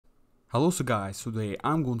Hello, so guys, today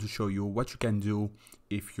I'm going to show you what you can do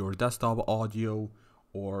if your desktop audio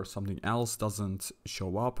or something else doesn't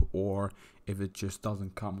show up, or if it just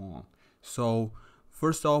doesn't come on. So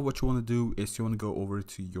first off, what you want to do is you want to go over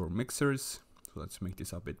to your mixers. So let's make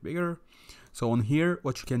this a bit bigger. So on here,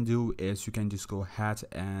 what you can do is you can just go ahead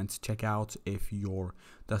and check out if your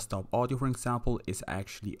desktop audio, for example, is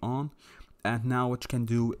actually on. And now what you can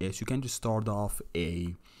do is you can just start off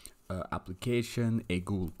a application, a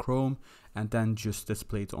Google Chrome, and then just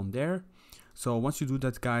display it on there. So once you do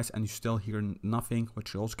that, guys, and you still hear nothing,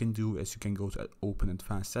 what you also can do is you can go to open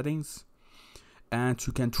advanced settings, and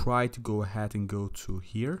you can try to go ahead and go to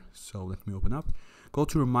here. So let me open up, go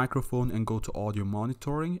to your microphone and go to audio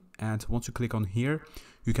monitoring, and once you click on here,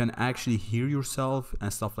 you can actually hear yourself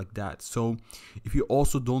and stuff like that. So if you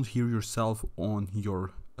also don't hear yourself on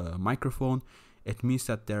your microphone, it means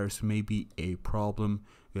that there's maybe a problem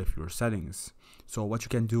with your settings. So what you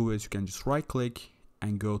can do is you can just right click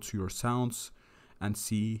and go to your sounds and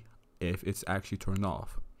see if it's actually turned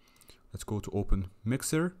off. Let's go to open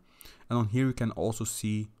mixer, and on here you can also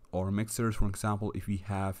see our mixers. For example, if we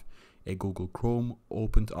have a Google Chrome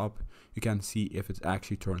opened up, you can see if it's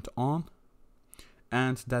actually turned on,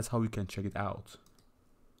 and that's how you can check it out.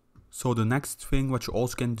 So the next thing what you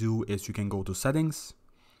also can do is you can go to settings.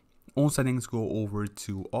 On settings, go over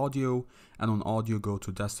to audio, and on audio go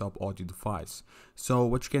to desktop audio device. So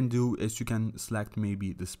what you can do is you can select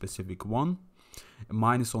maybe the specific one.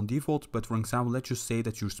 Mine is on default, but for example, let's just say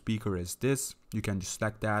that your speaker is this. You can just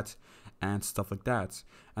select that and stuff like that.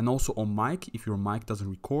 And also on mic, if your mic doesn't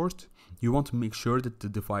record, you want to make sure that the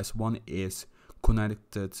device one is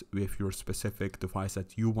connected with your specific device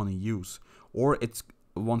that you want to use, or it's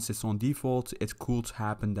once it's on default, it could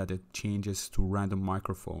happen that it changes to random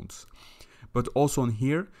microphones. But also on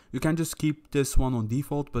here, you can just keep this one on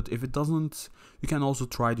default, but if it doesn't, you can also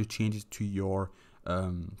try to change it to your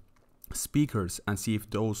speakers and see if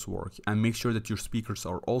those work, and make sure that your speakers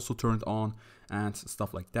are also turned on and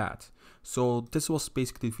stuff like that. So this was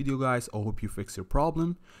basically the video, guys. I hope you fixed your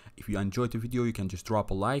problem. If you enjoyed the video, you can just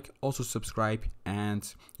drop a like, also subscribe,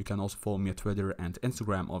 and you can also follow me on Twitter and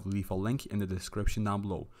Instagram. I'll leave a link in the description down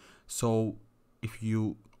below. So if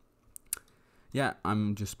you,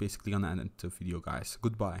 I'm just basically gonna end the video, guys.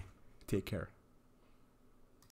 Goodbye, take care.